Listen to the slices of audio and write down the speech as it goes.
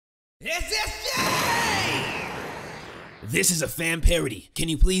SSJ! This is a fan parody. Can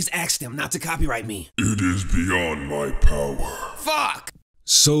you please ask them not to copyright me? It is beyond my power. Fuck!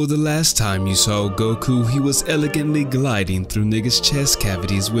 So the last time you saw Goku, he was elegantly gliding through niggas' chest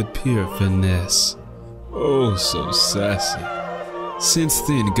cavities with pure finesse. Oh, so sassy. Since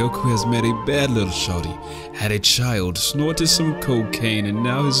then, Goku has met a bad little shorty, had a child, snorted some cocaine, and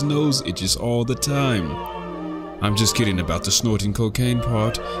now his nose itches all the time. I'm just kidding about the snorting cocaine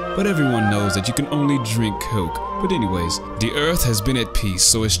part, but everyone knows that you can only drink coke. But anyways, the earth has been at peace,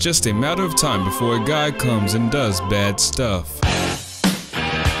 so it's just a matter of time before a guy comes and does bad stuff.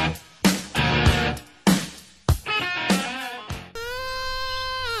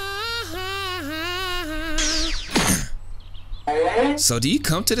 So do you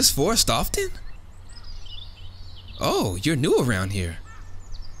come to this forest often? Oh, you're new around here.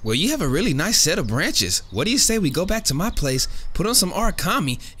 Well, you have a really nice set of branches. What do you say we go back to my place, put on some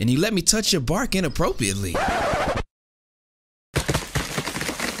origami, and you let me touch your bark inappropriately?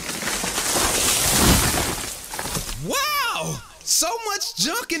 Wow! So much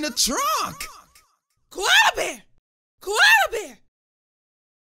junk in the trunk! Koala bear! Koala bear!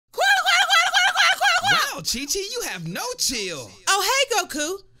 Wow, Chi-Chi, you have no chill. Oh, hey,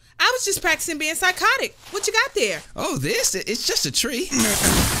 Goku. I was just practicing being psychotic. What you got there? Oh, it's just a tree.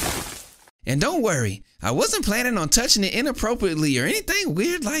 And don't worry, I wasn't planning on touching it inappropriately or anything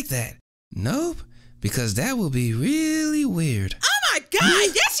weird like that. Nope, because that will be really weird. Oh my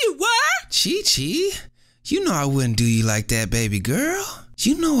God, yes you were! Chi-Chi, you know I wouldn't do you like that, baby girl.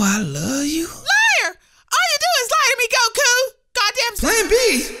 You know I love you. Liar! All you do is lie to me, Goku! Goddamn Plan B!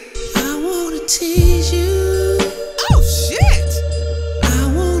 I wanna tease you. Oh shit! I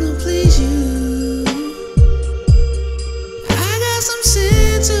wanna please you. I got some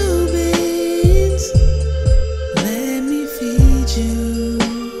senzu beans. Let me feed you.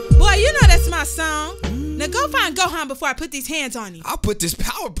 Boy, you know that's my song. Now go find Gohan before I put these hands on you. I'll put this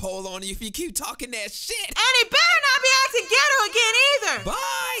power pole on you if you keep talking that shit. And he better not be acting ghetto again either.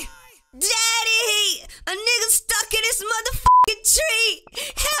 Bye! Daddy! A nigga stuck in this motherfucking tree!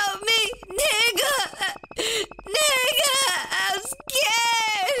 Help me! Nigga! Nigga! I'm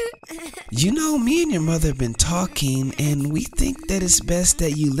scared! You know, me and your mother have been talking, and we think that it's best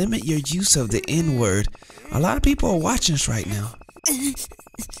that you limit your use of the N-word. A lot of people are watching us right now.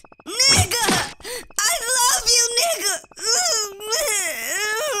 Nigga! I love you, nigga!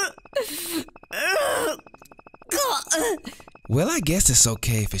 Well, I guess it's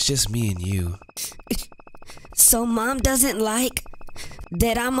okay if it's just me and you. So Mom doesn't like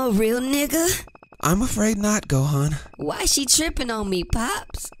that I'm a real nigga? I'm afraid not, Gohan. Why she tripping on me,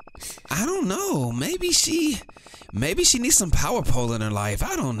 Pops? I don't know. Maybe she needs some power pole in her life.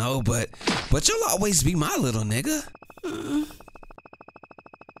 I don't know, but you'll always be my little nigga.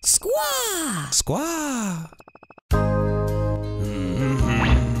 Squaw! Squaw!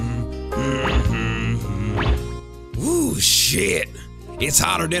 Ooh, shit. It's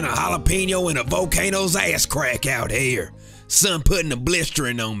hotter than a jalapeno in a volcano's ass crack out here. Sun putting a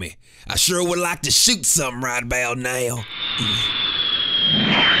blistering on me. I sure would like to shoot something right about now.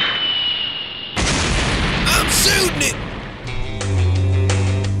 I'm shooting it!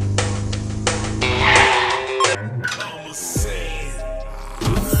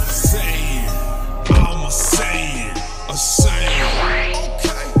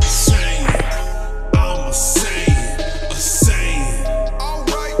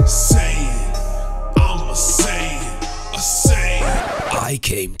 I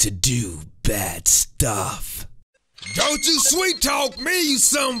came to do bad stuff. Don't you sweet talk me, you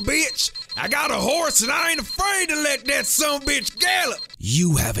son bitch! I got a horse and I ain't afraid to let that son bitch gallop!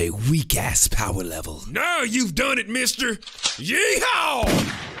 You have a weak ass power level. Now you've done it, mister! Yeehaw!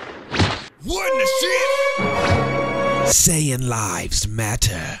 What in the shit? Saying lives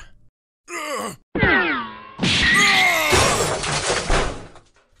matter.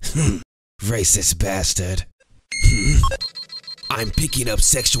 Racist bastard. I'm picking up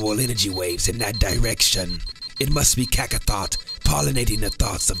sexual energy waves in that direction. It must be Kakathought pollinating the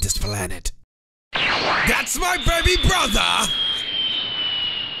thoughts of this planet. That's my baby brother!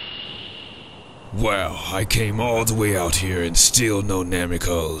 Well, I came all the way out here and still no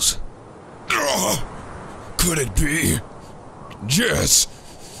Namikos. Could it be? Yes!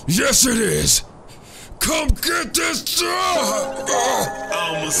 Yes it is! Come get this stuff!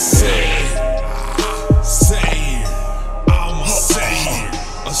 I'ma say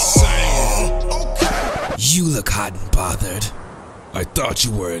You look hot and bothered. I thought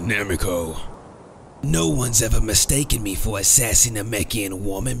you were a Namiko. No one's ever mistaken me for a sassy Namekian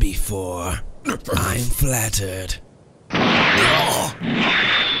woman before. I'm flattered.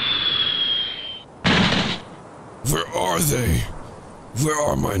 Where are they? Where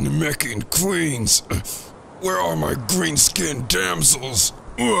are my Namekian queens? Where are my green-skinned damsels?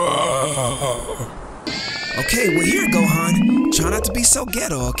 Okay, well here, Gohan. Try not to be so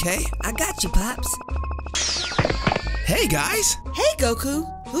ghetto, okay? I got you, Pops. Hey, guys. Hey, Goku.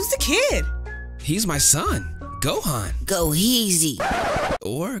 Who's the kid? He's my son, Gohan. Go easy.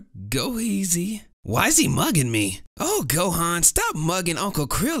 Or go easy. Why is he mugging me? Oh, Gohan, stop mugging Uncle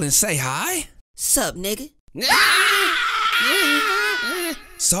Krill and say hi. Sup, nigga?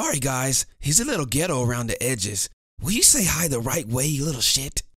 Sorry, guys. He's a little ghetto around the edges. Will you say hi the right way, you little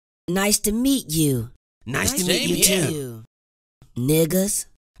shit? Nice to meet you. Nice to meet you, too. Niggas.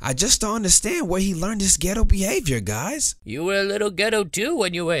 I just don't understand where he learned this ghetto behavior, guys. You were a little ghetto too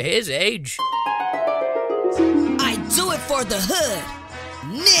when you were his age. I do it for the hood.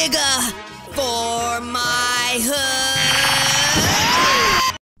 Nigga, for my hood.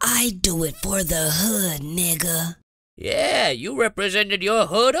 I do it for the hood, nigga. Yeah, you represented your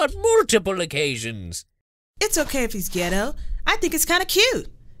hood on multiple occasions. It's okay if he's ghetto. I think it's kind of cute.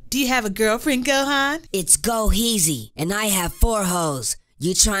 Do you have a girlfriend, Gohan? It's Go Easy, and I have 4 hoes.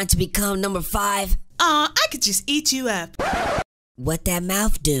 You trying to become number 5? Aw, I could just eat you up. What that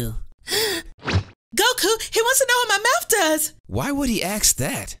mouth do? Goku, he wants to know what my mouth does. Why would he ask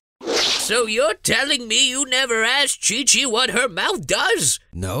that? So you're telling me you never asked Chi-Chi what her mouth does?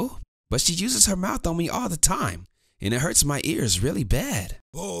 No, but she uses her mouth on me all the time, and it hurts my ears really bad.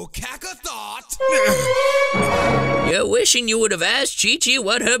 Oh, cack a thought! You're wishing you would have asked Chi-Chi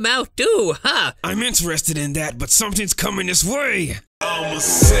what her mouth do, huh? I'm interested in that, but something's coming this way. I'm a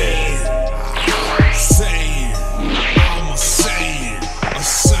Saiyan. I'm a Saiyan.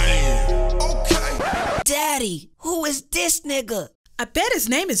 Okay. Daddy, who is this nigga? I bet his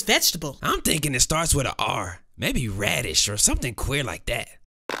name is Vegetable. I'm thinking it starts with a R, maybe radish or something queer like that.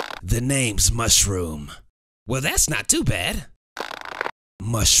 The name's Mushroom. Well, that's not too bad.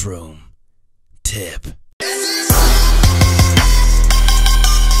 Mushroom. Tip.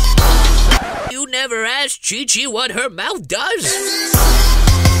 You never asked Chi-Chi what her mouth does?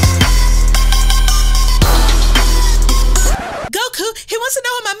 Goku, he wants to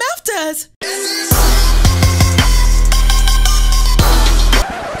know what my mouth does.